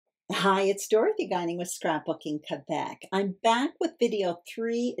Hi, it's Dorothy Guinan with Scrapbooking Quebec. I'm back with video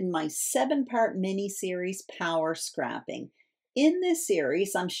 3 in my 7-part mini-series, Power Scrapping. In this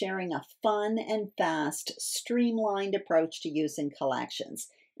series, I'm sharing a fun and fast, streamlined approach to using collections.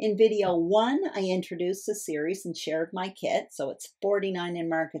 In video 1, I introduced the series and shared my kit, so it's 49 in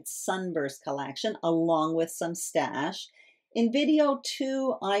Market's Sunburst collection, along with some stash. In video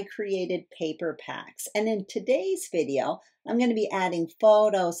 2, I created paper packs, and in today's video, I'm going to be adding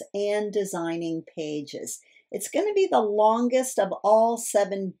photos and designing pages. It's going to be the longest of all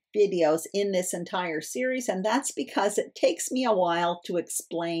 7 videos in this entire series, and that's because it takes me a while to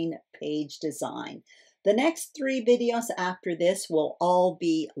explain page design. The next 3 videos after this will all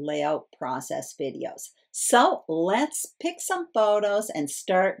be layout process videos. So let's pick some photos and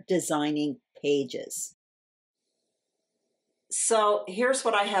start designing pages. So here's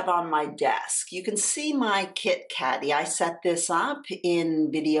what I have on my desk. You can see my kit caddy. I set this up in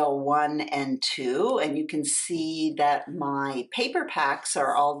video 1 and 2, and you can see that my paper packs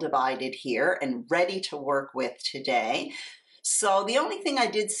are all divided here and ready to work with today. So the only thing I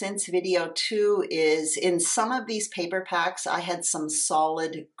did since video 2 is in some of these paper packs, I had some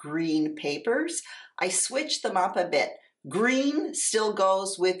solid green papers. I switched them up a bit. Green still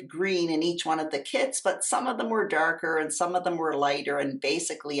goes with green in each one of the kits, but some of them were darker and some of them were lighter, and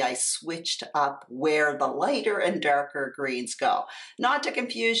basically I switched up where the lighter and darker greens go. Not to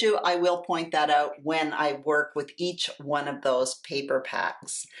confuse you, I will point that out when I work with each one of those paper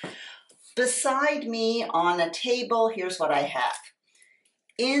packs. Beside me on a table, here's what I have.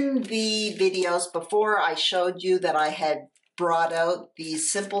 In the videos before, I showed you that I had brought out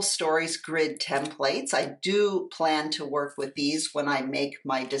these Simple Stories grid templates. I do plan to work with these when I make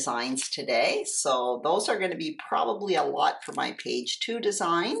my designs today. So those are going to be probably a lot for my page 2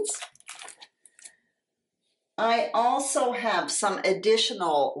 designs. I also have some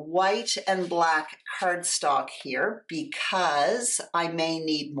additional white and black cardstock here because I may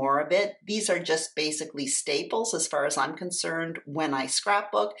need more of it. These are just basically staples as far as I'm concerned when I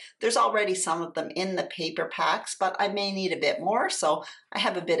scrapbook. There's already some of them in the paper packs, but I may need a bit more, so I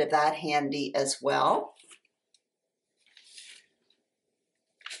have a bit of that handy as well.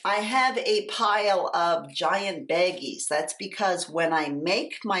 I have a pile of giant baggies. That's because when I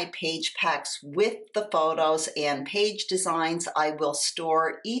make my page packs with the photos and page designs, I will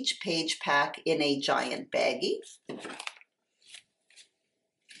store each page pack in a giant baggie.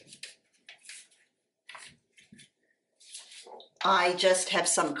 I just have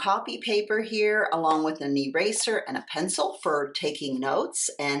some copy paper here along with an eraser and a pencil for taking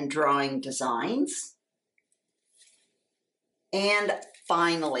notes and drawing designs. And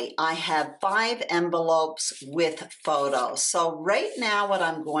finally, I have 5 envelopes with photos. So right now what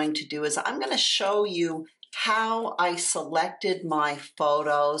I'm going to do is I'm going to show you how I selected my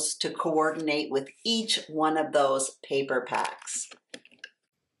photos to coordinate with each one of those paper packs.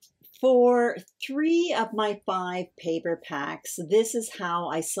 For 3 of my 5 paper packs, this is how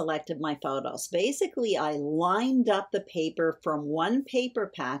I selected my photos. Basically, I lined up the paper from one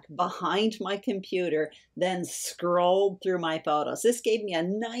paper pack behind my computer, then scrolled through my photos. This gave me a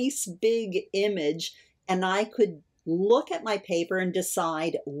nice big image, and I could look at my paper and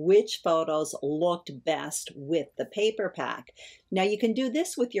decide which photos looked best with the paper pack. Now you can do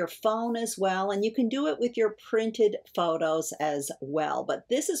this with your phone as well, and you can do it with your printed photos as well. But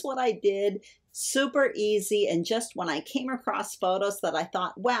this is what I did, super easy, and just when I came across photos that I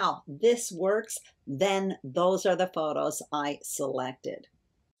thought, wow, this works, then those are the photos I selected.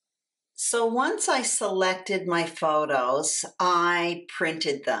 So once I selected my photos, I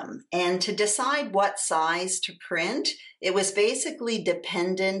printed them. And to decide what size to print, it was basically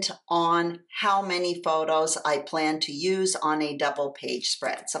dependent on how many photos I plan to use on a double page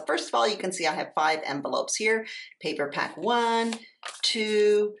spread. So first of all, you can see I have 5 envelopes here. Paper pack 1,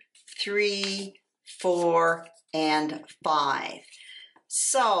 2, 3, 4, and 5.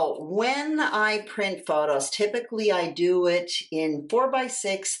 So when I print photos, typically I do it in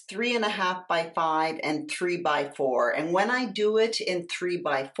 4x6, 3.5x5, and 3x4. And when I do it in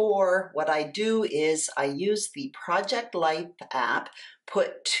 3x4, what I do is I use the Project Life app,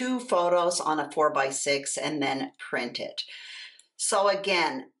 put 2 photos on a 4x6, and then print it. So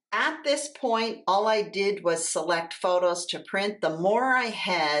again, at this point, all I did was select photos to print. The more I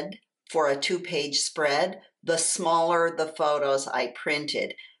had for a 2-page spread, the smaller the photos I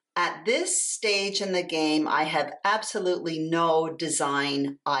printed. At this stage in the game, I have absolutely no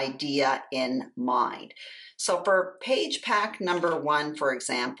design idea in mind. So for page pack number 1, for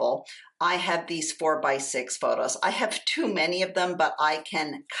example, I have these 4x6 photos. I have too many of them, but I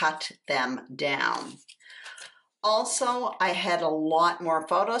can cut them down. Also, I had a lot more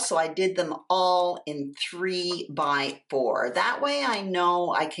photos, so I did them all in 3x4. That way I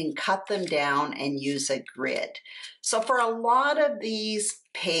know I can cut them down and use a grid. So for a lot of these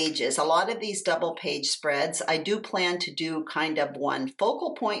pages, a lot of these double page spreads, I do plan to do kind of one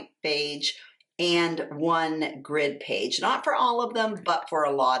focal point page and one grid page. Not for all of them, but for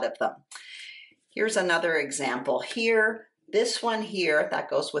a lot of them. Here's another example here. This one here, that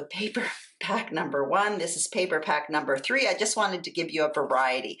goes with paper pack number 1. This is paper pack number 3. I just wanted to give you a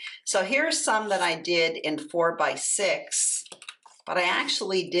variety. So here's some that I did in 4x6, but I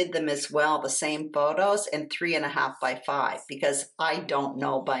actually did them as well, the same photos, in 3.5x5 because I don't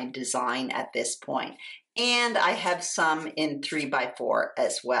know by design at this point. And I have some in 3x4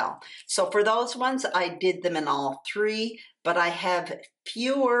 as well. So for those ones, I did them in all 3, but I have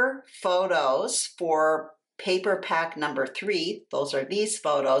fewer photos for paper pack number 3, those are these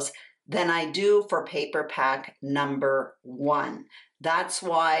photos, than I do for paper pack number 1. That's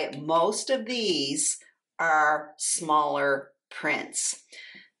why most of these are smaller prints.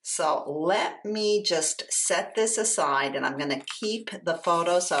 So let me just set this aside, and I'm going to keep the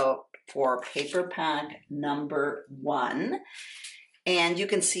photos out for paper pack number 1. And you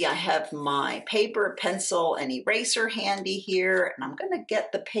can see I have my paper, pencil, and eraser handy here, and I'm going to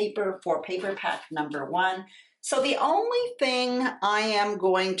get the paper for paper pack number 1. So the only thing I am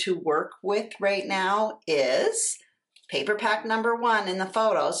going to work with right now is paper pack number 1 in the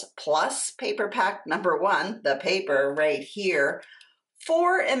photos, plus paper pack number 1, the paper right here,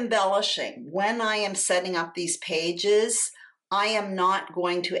 for embellishing. When I am setting up these pages, I am not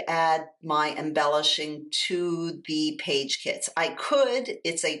going to add my embellishing to the page kits. I could,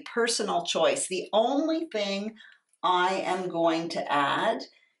 it's a personal choice. The only thing I am going to add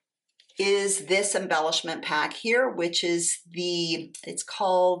is this embellishment pack here, which is it's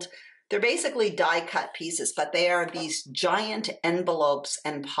called, they're basically die cut pieces, but they are these giant envelopes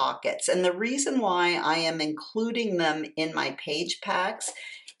and pockets. And the reason why I am including them in my page packs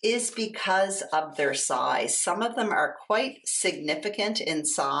is because of their size. Some of them are quite significant in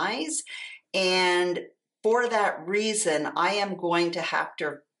size, and for that reason, I am going to have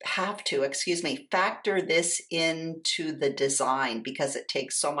to factor this into the design because it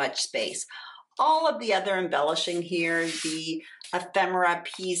takes so much space. All of the other embellishing here, the ephemera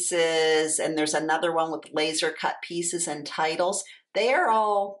pieces, and there's another one with laser cut pieces and titles, they are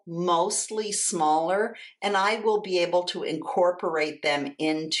all mostly smaller, and I will be able to incorporate them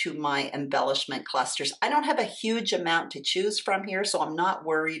into my embellishment clusters. I don't have a huge amount to choose from here, so I'm not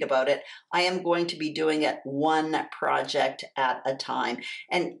worried about it. I am going to be doing it one project at a time.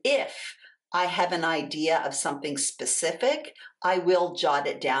 And if I have an idea of something specific, I will jot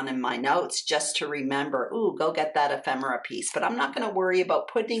it down in my notes just to remember, ooh, go get that ephemera piece. But I'm not going to worry about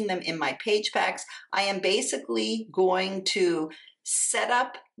putting them in my page packs. I am basically going to set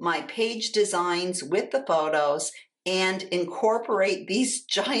up my page designs with the photos and incorporate these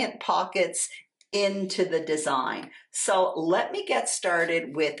giant pockets into the design. So let me get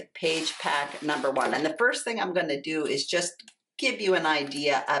started with page pack number 1. And the first thing I'm going to do is just give you an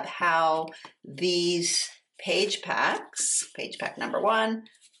idea of how these page packs, page pack number 1,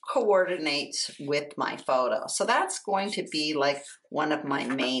 coordinates with my photo. So that's going to be like one of my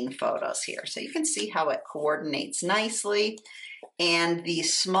main photos here. So you can see how it coordinates nicely. And the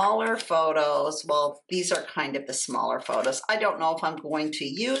smaller photos, well, these are kind of the smaller photos. I don't know if I'm going to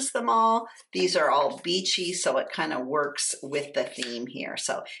use them all. These are all beachy, so it kind of works with the theme here.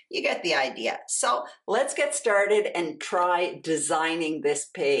 So you get the idea. So let's get started and try designing this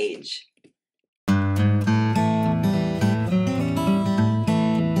page.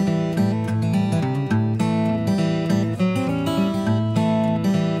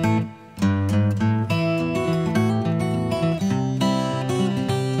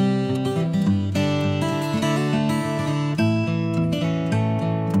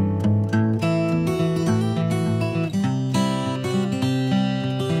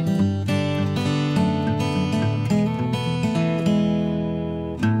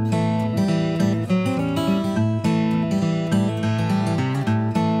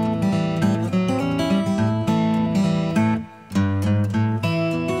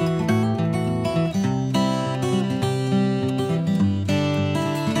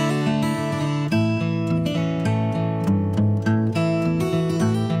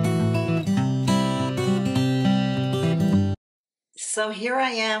 So here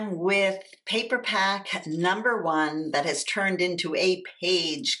I am with paper pack number 1 that has turned into a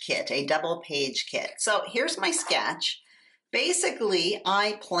page kit, a double page kit. So here's my sketch. Basically,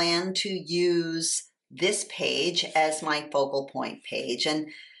 I plan to use this page as my focal point page. And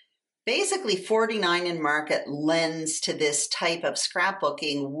Basically, 49 and Market lends to this type of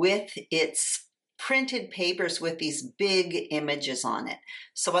scrapbooking with its printed papers with these big images on it.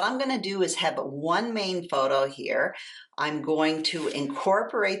 So what I'm going to do is have one main photo here. I'm going to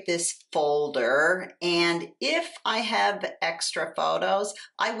incorporate this folder, and if I have extra photos,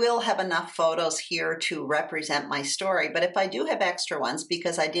 I will have enough photos here to represent my story. But if I do have extra ones,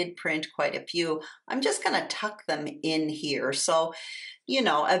 because I did print quite a few, I'm just going to tuck them in here. So you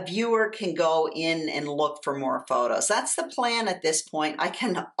know, a viewer can go in and look for more photos. That's the plan at this point. I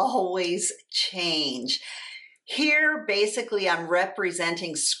can always change. Here, basically, I'm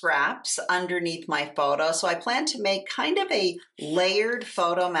representing scraps underneath my photo. So I plan to make kind of a layered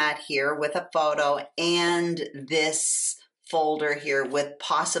photo mat here with a photo and this folder here with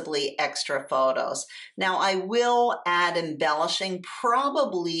possibly extra photos. Now I will add embellishing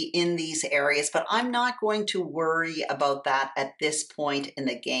probably in these areas, but I'm not going to worry about that at this point in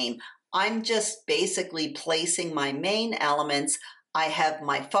the game. I'm just basically placing my main elements. I have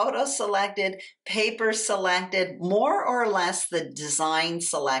my photo selected, paper selected, more or less the design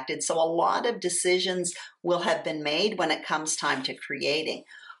selected. So a lot of decisions will have been made when it comes time to creating.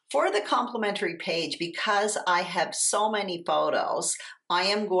 For the complimentary page, because I have so many photos, I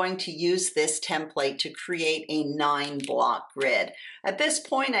am going to use this template to create a 9-block grid. At this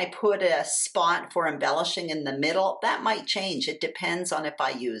point, I put a spot for embellishing in the middle. That might change. It depends on if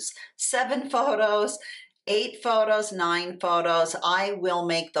I use 7 photos, 8 photos, 9 photos. I will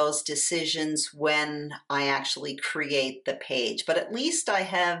make those decisions when I actually create the page, but at least I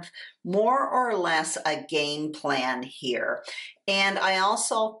have more or less a game plan here. And I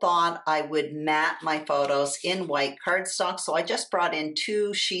also thought I would mat my photos in white cardstock. So I just brought in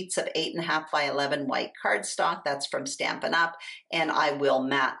 2 sheets of 8.5 by 11 white cardstock. That's from Stampin' Up. And I will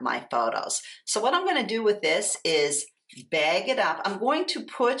mat my photos. So what I'm going to do with this is bag it up. I'm going to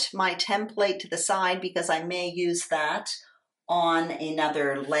put my template to the side because I may use that on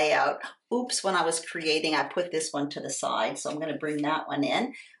another layout. Oops, when I was creating, I put this one to the side, so I'm going to bring that one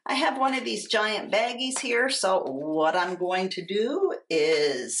in. I have one of these giant baggies here, so what I'm going to do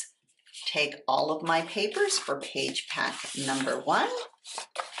is take all of my papers for page pack number 1,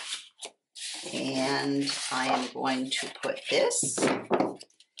 and I am going to put this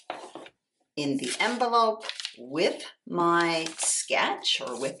in the envelope with my sketch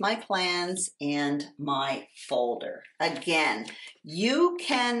or with my plans and my folder. Again, you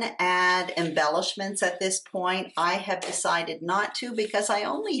can add embellishments at this point. I have decided not to because I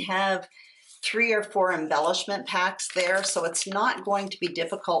only have 3 or 4 embellishment packs there, so it's not going to be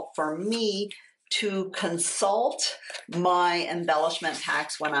difficult for me to consult my embellishment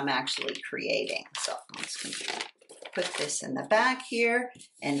packs when I'm actually creating. So I'm just going to put this in the back here,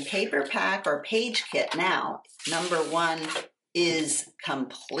 and paper pack or page kit now, number 1 is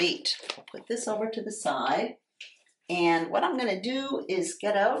complete. I'll put this over to the side, and what I'm going to do is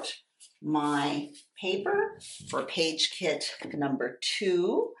get out my paper for page kit number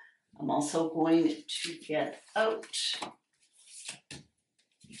 2. I'm also going to get out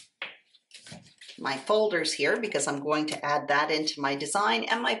my folders here because I'm going to add that into my design,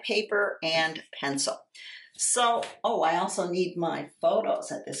 and my paper and pencil. So, oh, I also need my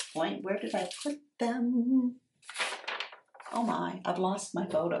photos at this point. Where did I put them? Oh my, I've lost my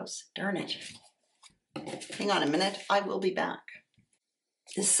photos. Darn it. Hang on a minute, I will be back.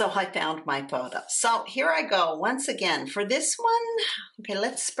 So I found my photo. So here I go once again for this one. Okay,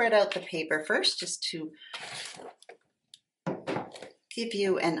 let's spread out the paper first just to give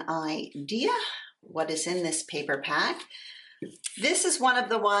you an idea what is in this paper pack. This is one of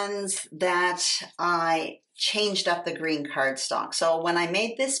the ones that I changed up the green cardstock. So when I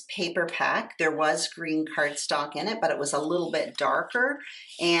made this paper pack, there was green cardstock in it, but it was a little bit darker.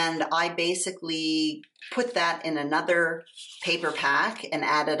 And I basically put that in another paper pack and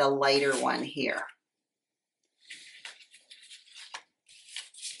added a lighter one here.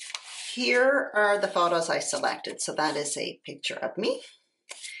 Here are the photos I selected. So that is a picture of me.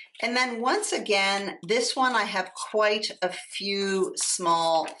 And then once again, this one I have quite a few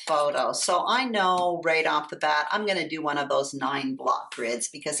small photos. So I know right off the bat, I'm going to do one of those 9-block grids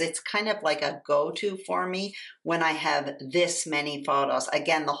because it's kind of like a go-to for me when I have this many photos.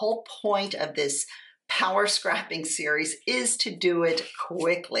 Again, the whole point of this power scrapping series is to do it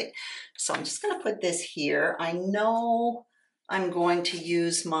quickly. So I'm just going to put this here. I know I'm going to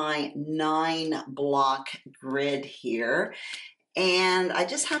use my 9-block grid here. And I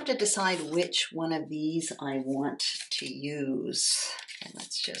just have to decide which one of these I want to use. Okay,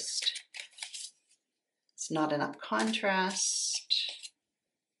 let's just, it's not enough contrast.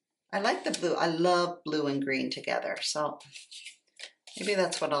 I like the blue. I love blue and green together. So Maybe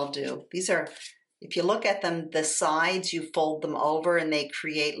that's what I'll do. These are, if you look at them, the sides, you fold them over and they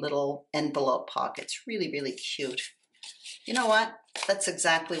create little envelope pockets. Really, really cute. You know what? That's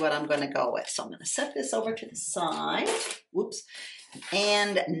exactly what I'm going to go with. So I'm going to set this over to the side. Whoops.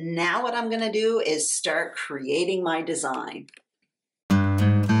 And now what I'm going to do is start creating my design.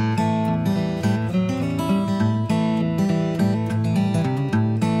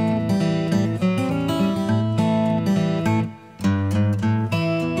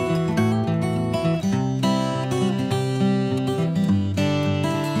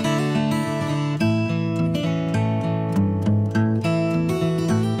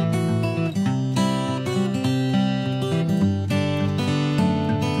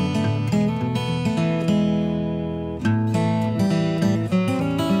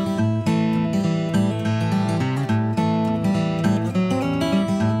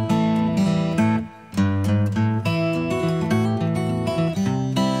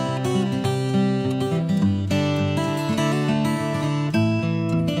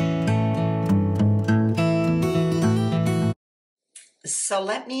 So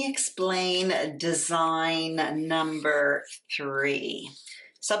let me explain design number 3.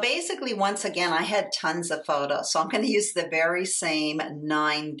 So basically, once again, I had tons of photos. So I'm going to use the very same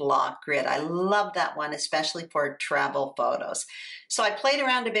 9-block grid. I love that one, especially for travel photos. So I played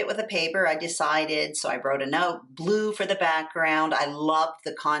around a bit with the paper. I decided, so I wrote a note, blue for the background. I loved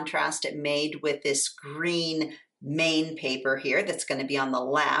the contrast it made with this green main paper here that's going to be on the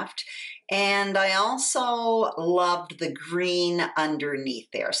left. And I also loved the green underneath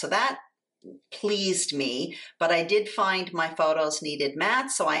there. So that pleased me, but I did find my photos needed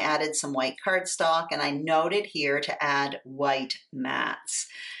mats, so I added some white cardstock, and I noted here to add white mats.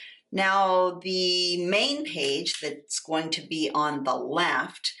 Now, the main page that's going to be on the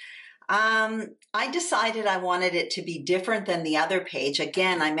left, I decided I wanted it to be different than the other page.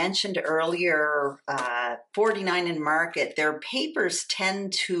 Again, I mentioned earlier, 49 and Market, their papers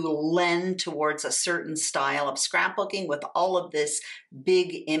tend to lend towards a certain style of scrapbooking with all of this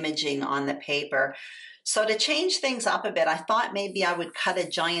big imaging on the paper. So to change things up a bit, I thought maybe I would cut a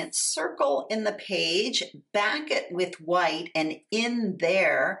giant circle in the page, back it with white, and in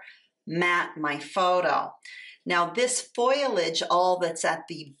there, mat my photo. Now this foliage, all that's at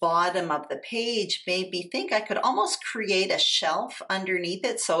the bottom of the page, made me think I could almost create a shelf underneath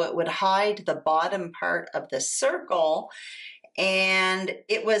it so it would hide the bottom part of the circle. And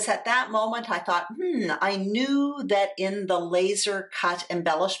it was at that moment I thought, I knew that in the laser cut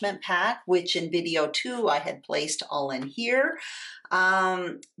embellishment pack, which in video 2 I had placed all in here,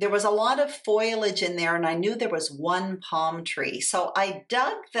 there was a lot of foliage in there, and I knew there was one palm tree. So I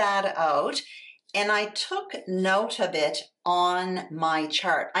dug that out and I took note of it on my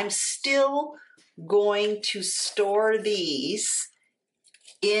chart. I'm still going to store these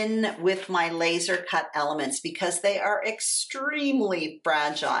in with my laser cut elements because they are extremely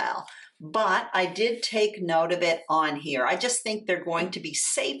fragile. But I did take note of it on here. I just think they're going to be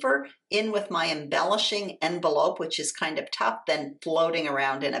safer in with my embellishing envelope, which is kind of tough, than floating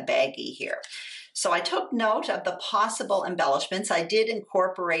around in a baggie here. So I took note of the possible embellishments. I did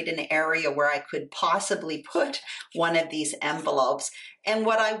incorporate an area where I could possibly put one of these envelopes. And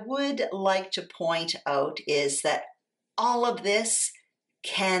what I would like to point out is that all of this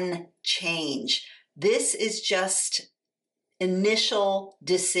can change. This is just initial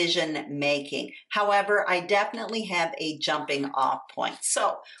decision making. However, I definitely have a jumping off point.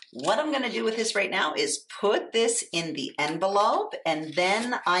 So what I'm going to do with this right now is put this in the envelope, and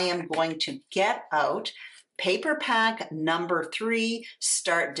then I am going to get out paper pack number 3,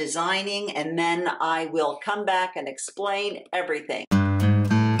 start designing, and then I will come back and explain everything.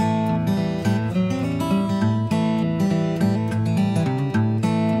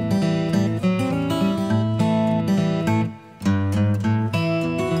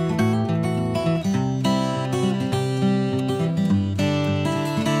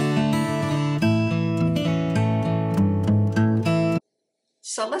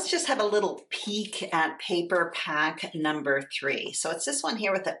 So let's just have a little peek at paper pack number 3. So it's this one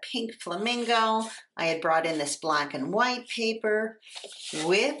here with a pink flamingo. I had brought in this black and white paper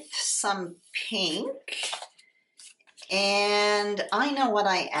with some pink. And I know what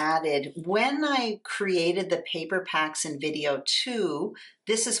I added. When I created the paper packs in video 2,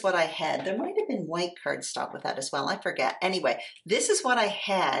 this is what I had. There might have been white cardstock with that as well. I forget. Anyway, this is what I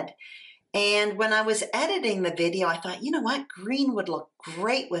had. And when I was editing the video, I thought, you know what, green would look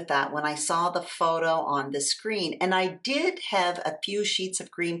great with that when I saw the photo on the screen. And I did have a few sheets of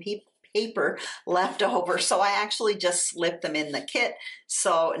green paper left over. So I actually just slipped them in the kit.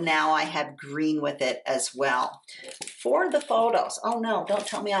 So now I have green with it as well. For the photos, oh no, don't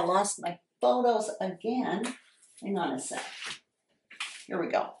tell me I lost my photos again. Hang on a sec. Here we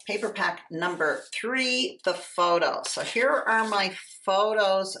go. Paper pack number 3, the photos. So here are my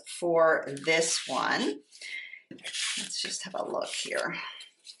photos for this one. Let's just have a look here.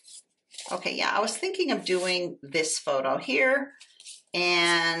 Okay, yeah, I was thinking of doing this photo here,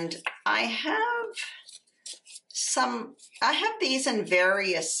 and I have these in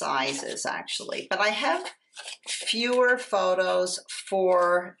various sizes actually, but I have fewer photos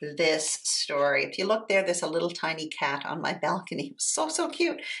for this story. If you look there, there's a little tiny cat on my balcony. So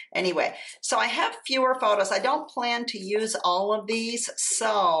cute. Anyway, so I have fewer photos. I don't plan to use all of these.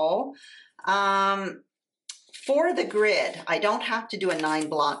 So for the grid, I don't have to do a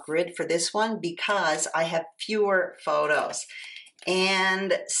 9-block grid for this one because I have fewer photos.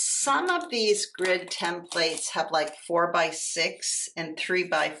 And some of these grid templates have like 4x6 and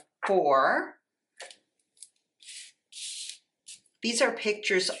 3x4. These are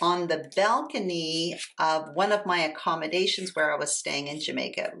pictures on the balcony of one of my accommodations where I was staying in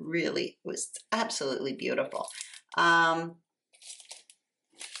Jamaica. Really, it was absolutely beautiful. I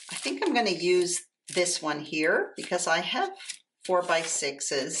think I'm going to use this one here because I have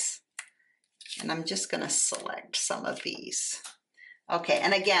 4x6s, and I'm just going to select some of these. Okay,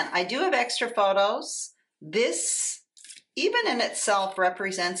 and again, I do have extra photos. This, even in itself,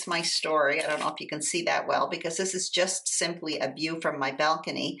 represents my story. I don't know if you can see that well because this is just simply a view from my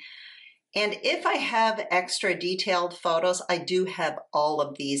balcony. And if I have extra detailed photos, I do have all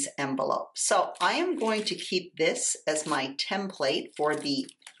of these envelopes. So I am going to keep this as my template for the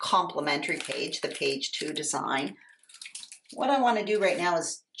complementary page, the page 2 design. What I want to do right now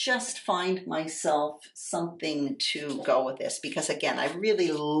is just find myself something to go with this because again, I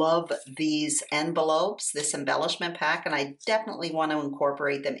really love these envelopes, this embellishment pack, and I definitely want to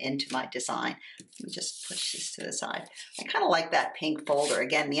incorporate them into my design. Let me just push this to the side. I kind of like that pink folder.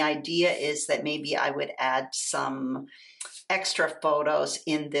 Again, the idea is that maybe I would add some extra photos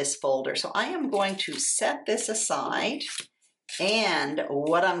in this folder. So I am going to set this aside, and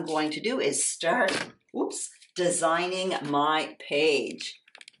what I'm going to do is start, designing my page.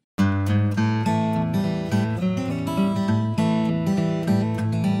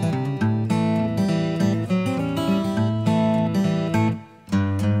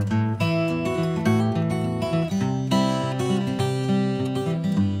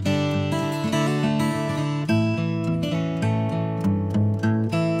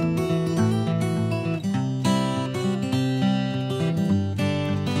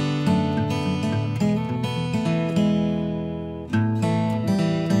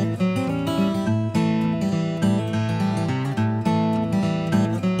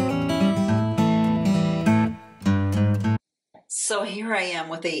 So here I am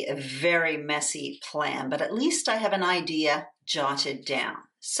with a very messy plan, but at least I have an idea jotted down.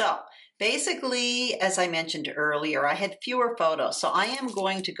 So basically, as I mentioned earlier, I had fewer photos. So I am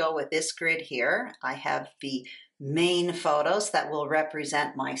going to go with this grid here. I have the main photos that will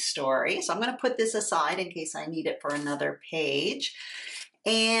represent my story. So I'm going to put this aside in case I need it for another page.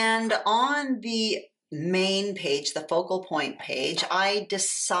 And on the main page, the focal point page, I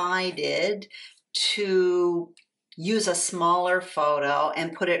decided to use a smaller photo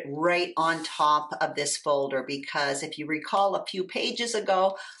and put it right on top of this folder because if you recall a few pages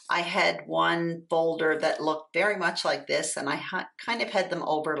ago, I had one folder that looked very much like this and I kind of had them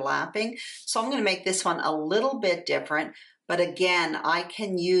overlapping. So I'm going to make this one a little bit different. But again, I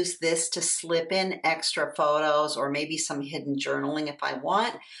can use this to slip in extra photos or maybe some hidden journaling if I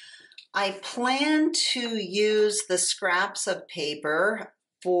want. I plan to use the scraps of paper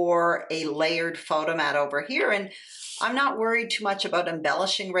for a layered photo mat over here. And I'm not worried too much about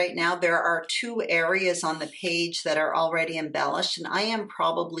embellishing right now. There are 2 areas on the page that are already embellished, and I am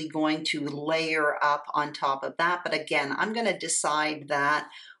probably going to layer up on top of that. But again, I'm going to decide that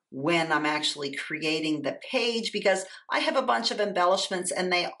when I'm actually creating the page because I have a bunch of embellishments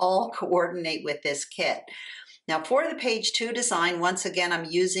and they all coordinate with this kit. Now for the page 2 design, once again, I'm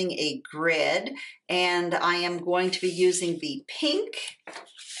using a grid and I am going to be using the pink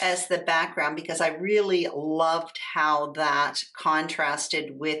as the background because I really loved how that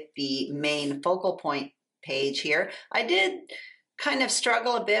contrasted with the main focal point page here. I did kind of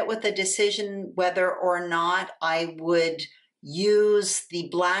struggle a bit with the decision whether or not I would use the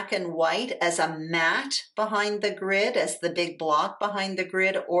black and white as a mat behind the grid, as the big block behind the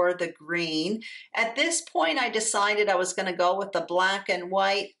grid, or the green. At this point, I decided I was going to go with the black and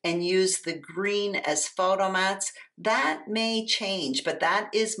white and use the green as photo mats. That may change, but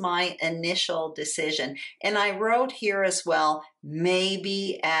that is my initial decision. And I wrote here as well,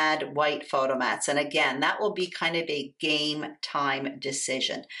 maybe add white photo mats. And again, that will be kind of a game time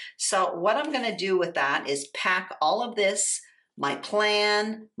decision. So what I'm going to do with that is pack all of this, my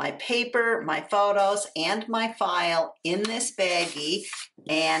plan, my paper, my photos, and my file in this baggie.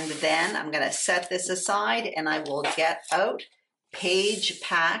 And then I'm going to set this aside and I will get out page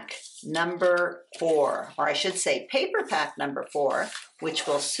pack number 4, or I should say paper pack number 4, which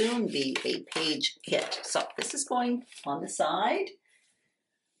will soon be a page kit. So this is going on the side.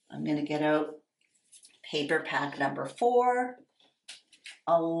 I'm going to get out paper pack number 4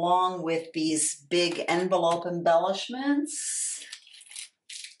 along with these big envelope embellishments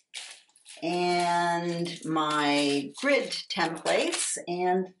and my grid templates,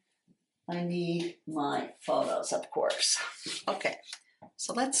 and I need my photos, of course. Okay,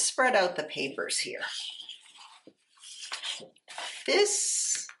 so let's spread out the papers here.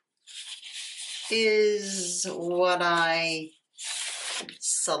 This is what I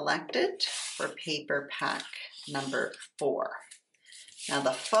selected for paper pack number 4. Now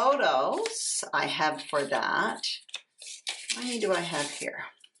the photos I have for that, how many do I have here?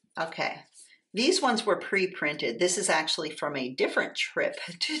 Okay, these ones were pre-printed. This is actually from a different trip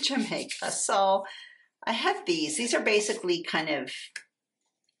to Jamaica. So I have these. These are basically kind of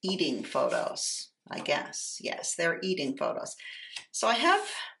eating photos, I guess. Yes, they're eating photos. So I have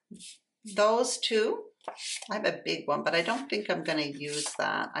those two. I have a big one, but I don't think I'm going to use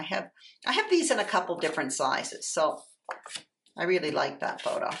that. I have these in a couple different sizes. So I really like that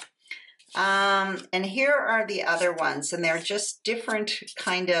photo. And here are the other ones, and they're just different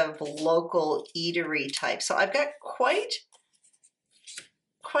kind of local eatery types. So I've got quite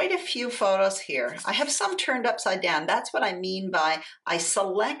a few photos here. I have some turned upside down. That's what I mean by I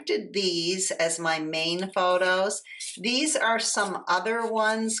selected these as my main photos. These are some other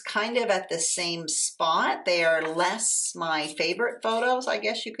ones kind of at the same spot. They are less my favorite photos, I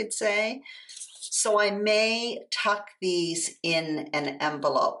guess you could say. So I may tuck these in an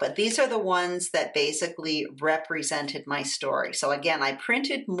envelope, but these are the ones that basically represented my story. So again, I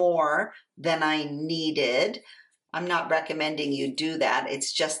printed more than I needed. I'm not recommending you do that.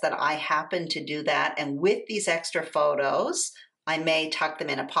 It's just that I happen to do that. And with these extra photos, I may tuck them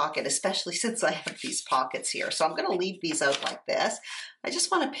in a pocket, especially since I have these pockets here. So I'm going to leave these out like this. I just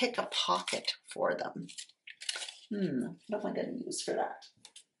want to pick a pocket for them. What am I going to use for that?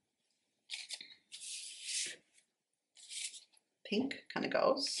 Pink kind of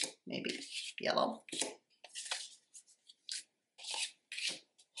goes, maybe yellow.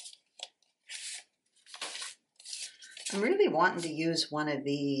 I'm really wanting to use one of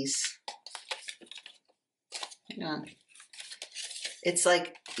these. Hang on. It's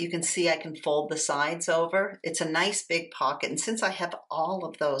like, you can see I can fold the sides over. It's a nice big pocket. And since I have all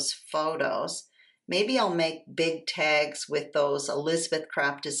of those photos, maybe I'll make big tags with those Elizabeth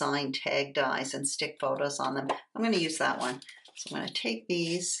Craft Design tag dies and stick photos on them. I'm going to use that one. So I'm going to take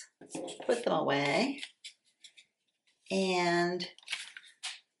these, put them away. And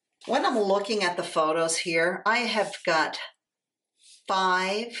when I'm looking at the photos here, I have got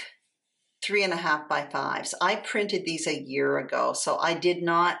 5 3.5 by 5s. I printed these a year ago, so I did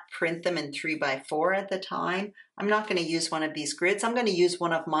not print them in 3 by 4 at the time. I'm not going to use one of these grids. I'm going to use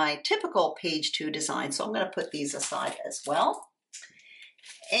one of my typical page 2 designs, so I'm going to put these aside as well.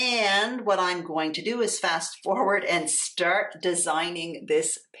 And what I'm going to do is fast forward and start designing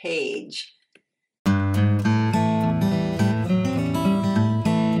this page.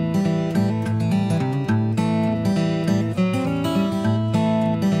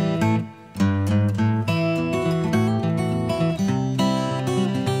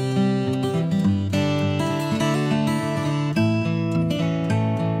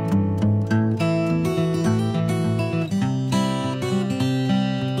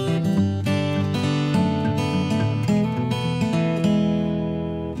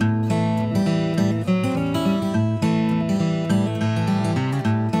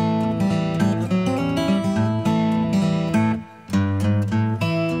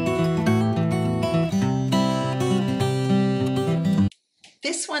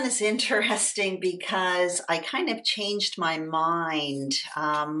 This one is interesting because I kind of changed my mind.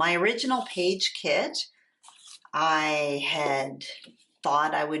 My original page kit, I had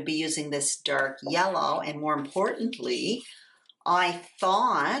thought I would be using this dark yellow, and more importantly, I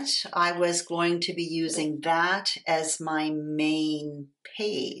thought I was going to be using that as my main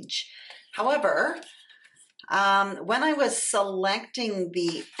page. However, when I was selecting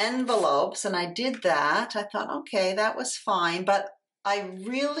the envelopes, and I did that, I thought, okay, that was fine, but I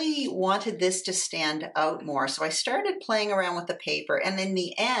really wanted this to stand out more, so I started playing around with the paper, and in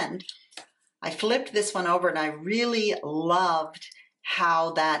the end, I flipped this one over and I really loved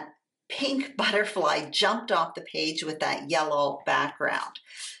how that pink butterfly jumped off the page with that yellow background.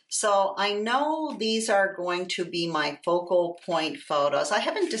 So I know these are going to be my focal point photos. I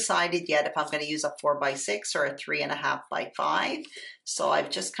haven't decided yet if I'm going to use a 4x6 or a 3.5 by 5. So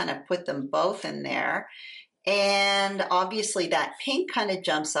I've just kind of put them both in there. And obviously that pink kind of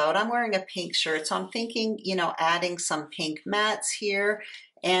jumps out. I'm wearing a pink shirt, so I'm thinking, you know, adding some pink mats here.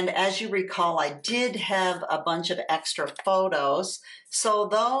 And as you recall, I did have a bunch of extra photos. So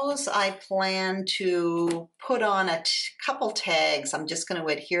those I plan to put on a couple tags. I'm just going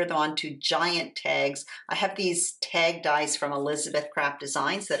to adhere them onto giant tags. I have these tag dies from Elizabeth Craft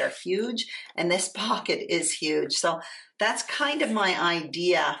Designs that are huge, and this pocket is huge. So that's kind of my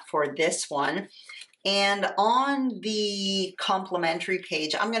idea for this one. And on the complimentary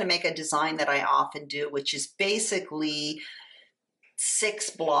page, I'm going to make a design that I often do, which is basically 6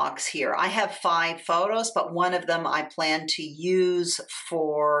 blocks here. I have 5 photos, but one of them I plan to use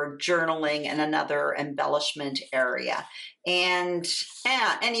for journaling and another embellishment area. And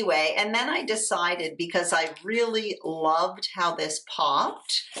yeah, anyway, and then I decided, because I really loved how this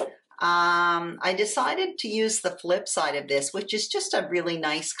popped, I decided to use the flip side of this, which is just a really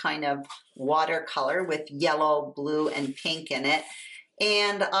nice kind of watercolor with yellow, blue, and pink in it.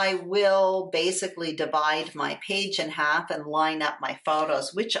 And I will basically divide my page in half and line up my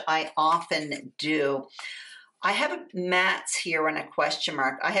photos, which I often do. I have mats here and a question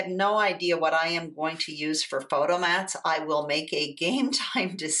mark. I have no idea what I am going to use for photo mats. I will make a game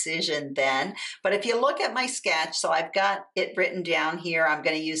time decision then. But if you look at my sketch, so I've got it written down here. I'm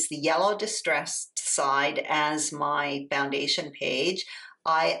going to use the yellow distressed side as my foundation page.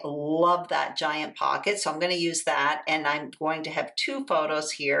 I love that giant pocket, so I'm going to use that, and I'm going to have 2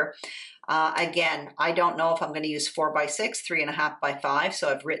 photos here. Again, I don't know if I'm going to use 4x6, 3.5 by 5, so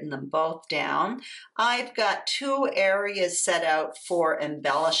I've written them both down. I've got 2 areas set out for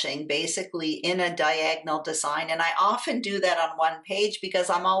embellishing, basically in a diagonal design, and I often do that on one page because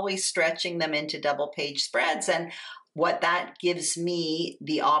I'm always stretching them into double page spreads. And what that gives me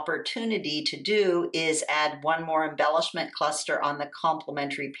the opportunity to do is add one more embellishment cluster on the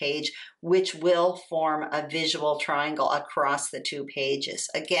complementary page, which will form a visual triangle across the 2 pages.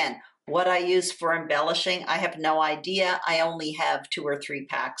 Again, what I use for embellishing, I have no idea. I only have 2 or 3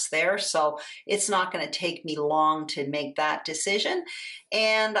 packs there, so it's not going to take me long to make that decision.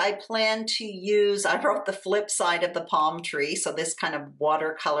 And I plan to use, I wrote the flip side of the palm tree, so this kind of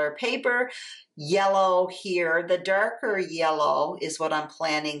watercolor paper. Yellow here, the darker yellow is what I'm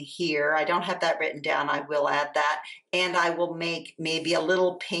planning here. I don't have that written down. I will add that. And I will make maybe a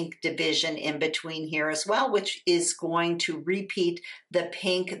little pink division in between here as well, which is going to repeat the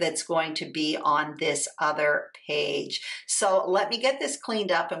pink that's going to be on this other page. So let me get this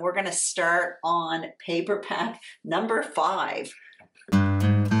cleaned up, and we're going to start on paper pack number 5.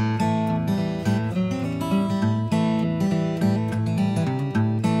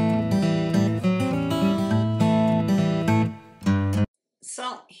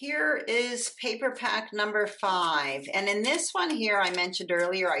 So here is paper pack number 5. And in this one here, I mentioned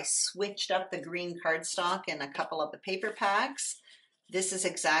earlier, I switched up the green cardstock in a couple of the paper packs. This is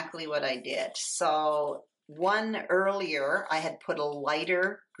exactly what I did. So one earlier, I had put a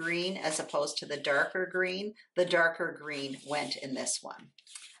lighter green as opposed to the darker green. The darker green went in this one.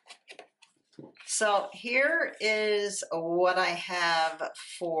 So here is what I have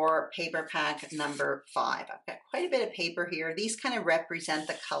for paper pack number 5. I've got quite a bit of paper here. These kind of represent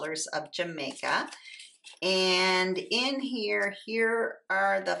the colors of Jamaica. And in here, here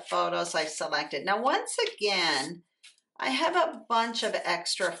are the photos I've selected. Now, once again, I have a bunch of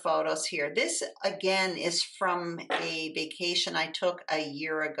extra photos here. This, again, is from a vacation I took a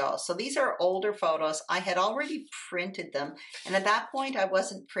year ago. So these are older photos. I had already printed them. And at that point, I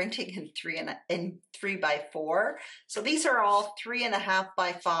wasn't printing in 3 by 4. So these are all 3.5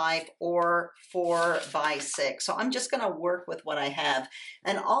 by 5 or 4 by 6. So I'm just going to work with what I have.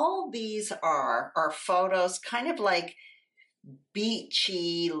 And all these are photos kind of like beach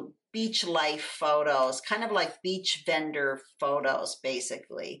life photos, kind of like beach vendor photos,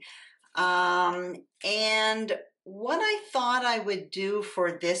 basically. And what I thought I would do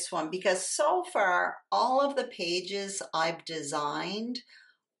for this one, because so far all of the pages I've designed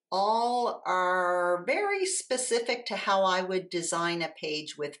all are very specific to how I would design a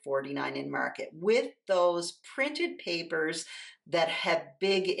page with 49 in Market, with those printed papers that have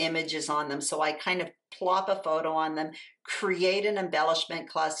big images on them. So I kind of plop a photo on them, create an embellishment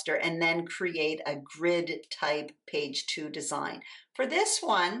cluster, and then create a grid type page 2 design. For this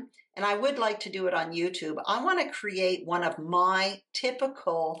one, and I would like to do it on YouTube, I want to create one of my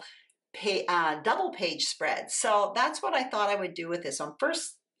typical double page spreads. So that's what I thought I would do with this one.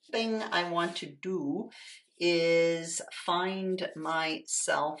 First thing I want to do is find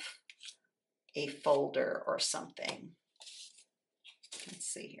myself a folder or something. Let's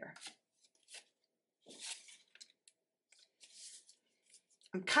see here.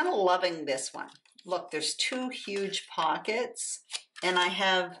 I'm kind of loving this one. Look, there's 2 huge pockets, and I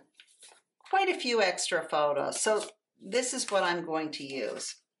have quite a few extra photos. So this is what I'm going to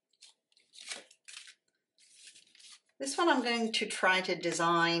use. This one I'm going to try to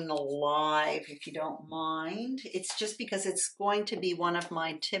design live, if you don't mind. It's just because it's going to be one of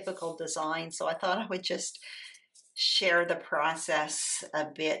my typical designs, so I thought I would just share the process a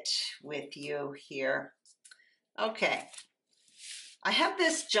bit with you here. Okay. I have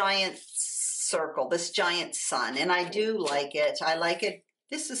this giant circle, this giant sun, and I do like it. I like it.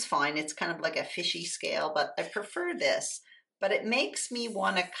 This is fine. It's kind of like a fishy scale, but I prefer this. But it makes me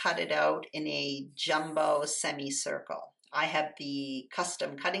want to cut it out in a jumbo semicircle. I have the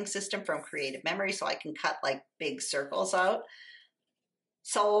custom cutting system from Creative Memory, so I can cut like big circles out.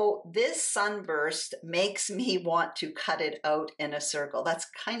 So this sunburst makes me want to cut it out in a circle. That's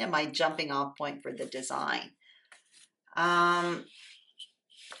kind of my jumping off point for the design.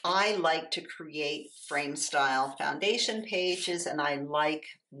 I like to create frame style foundation pages, and I like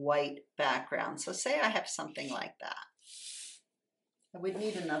white background. So say I have something like that. I would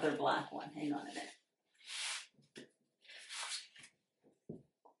need another black one. Hang on a minute.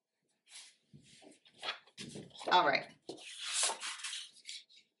 All right.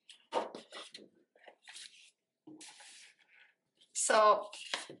 So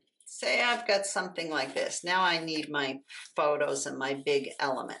say I've got something like this. Now I need my photos and my big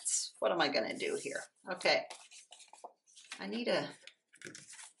elements. What am I going to do here? Okay. I need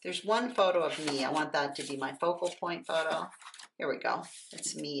there's one photo of me. I want that to be my focal point photo. Here we go.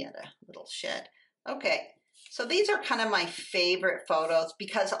 It's me at a little shed. Okay. So these are kind of my favorite photos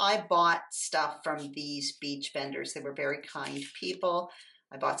because I bought stuff from these beach vendors. They were very kind people.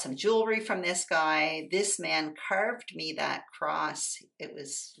 I bought some jewelry from this guy. This man carved me that cross. It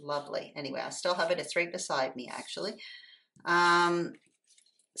was lovely. Anyway, I still have it. It's right beside me, actually.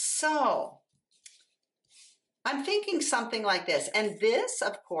 So I'm thinking something like this. And this,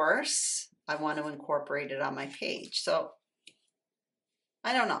 of course, I want to incorporate it on my page. So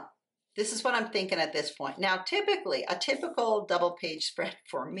I don't know. This is what I'm thinking at this point. Now, typically, a typical double page spread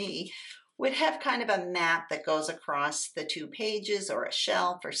for me would have kind of a mat that goes across the 2 pages or a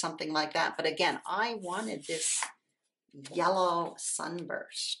shelf or something like that. But again, I wanted this yellow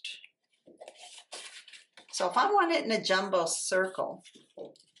sunburst. So if I want it in a jumbo circle,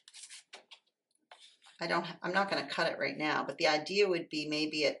 I'm not going to cut it right now, but the idea would be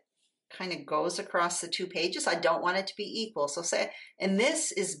maybe it kind of goes across the 2 pages. I don't want it to be equal. So say, and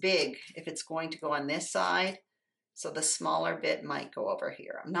this is big if it's going to go on this side. So the smaller bit might go over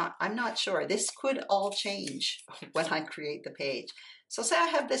here. I'm not sure. This could all change when I create the page. So say I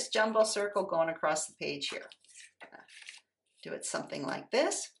have this jumbo circle going across the page here. Do it something like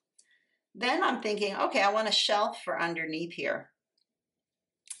this. Then I'm thinking, okay, I want a shelf for underneath here.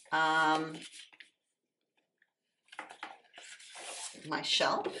 My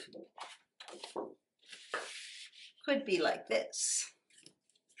shelf could be like this.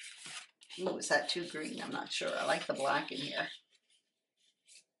 Ooh, is that too green? I'm not sure. I like the black in here.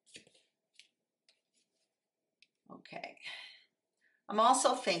 Okay. I'm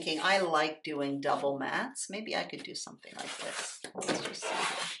also thinking I like doing double mats. Maybe I could do something like this. Let's just see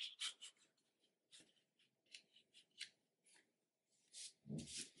here.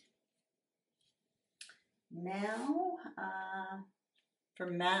 Now, for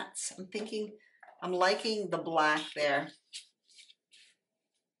mats, I'm thinking, I'm liking the black there.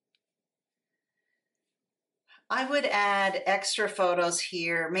 I would add extra photos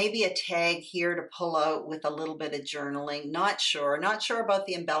here, maybe a tag here to pull out with a little bit of journaling. Not sure about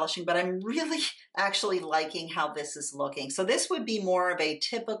the embellishing, but I'm really actually liking how this is looking. So this would be more of a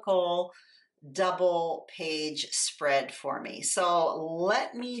typical double page spread for me. So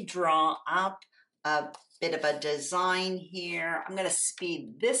let me draw up a bit of a design here. I'm going to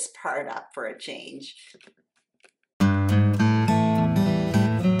speed this part up for a change.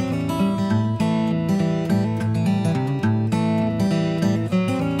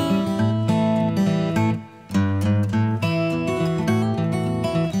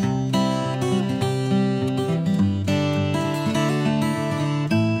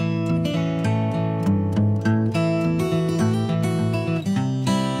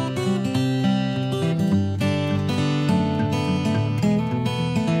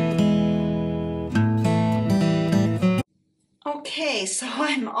 So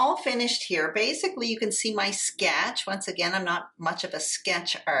I'm all finished here. Basically, you can see my sketch. Once again, I'm not much of a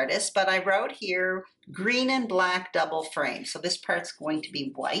sketch artist, but I wrote here green and black double frame. So this part's going to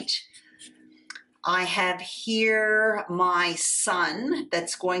be white. I have here my sun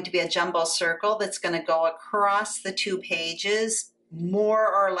that's going to be a jumbo circle that's going to go across the 2 pages,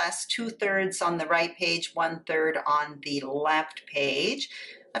 more or less 2/3 on the right page, 1/3 on the left page.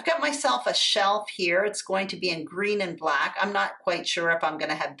 I've got myself a shelf here. It's going to be in green and black. I'm not quite sure if I'm going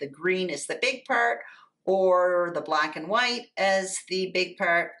to have the green as the big part or the black and white as the big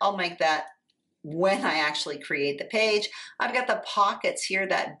part. I'll make that when I actually create the page. I've got the pockets here,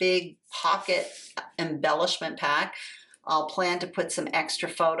 that big pocket embellishment pack. I'll plan to put some extra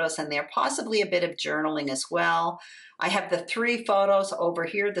photos in there, possibly a bit of journaling as well. I have the 3 photos over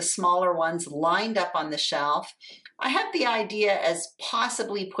here, the smaller ones lined up on the shelf. I have the idea as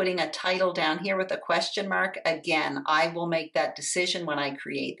possibly putting a title down here with a question mark. Again, I will make that decision when I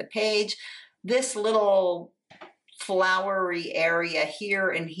create the page. This little flowery area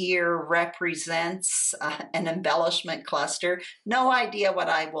here and here represents an embellishment cluster. No idea what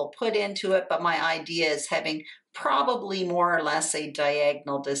I will put into it, but my idea is having probably more or less a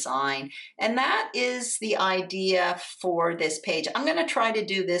diagonal design. And that is the idea for this page. I'm going to try to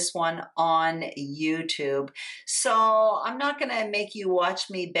do this one on YouTube. So I'm not going to make you watch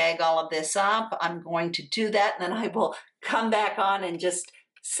me bag all of this up. I'm going to do that, and then I will come back on and just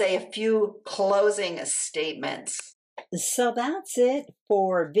say a few closing statements. So that's it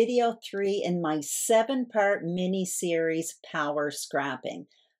for video 3 in my 7-part mini series, Power Scrapping.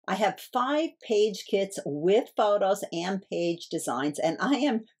 I have 5 page kits with photos and page designs, and I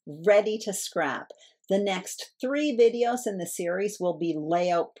am ready to scrap. The next 3 videos in the series will be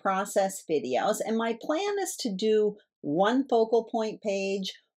layout process videos, and my plan is to do 1 focal point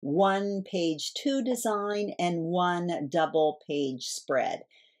page, 1 page 2 design, and 1 double page spread.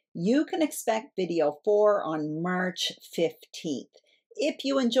 You can expect video 4 on March 15th. If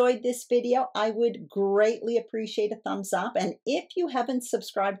you enjoyed this video, I would greatly appreciate a thumbs up. And if you haven't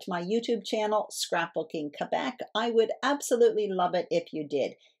subscribed to my YouTube channel, Scrapbooking Quebec, I would absolutely love it if you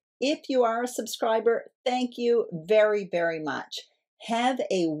did. If you are a subscriber, thank you very, very much. Have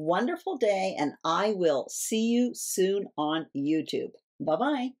a wonderful day, and I will see you soon on YouTube.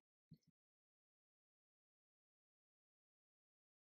 Bye-bye.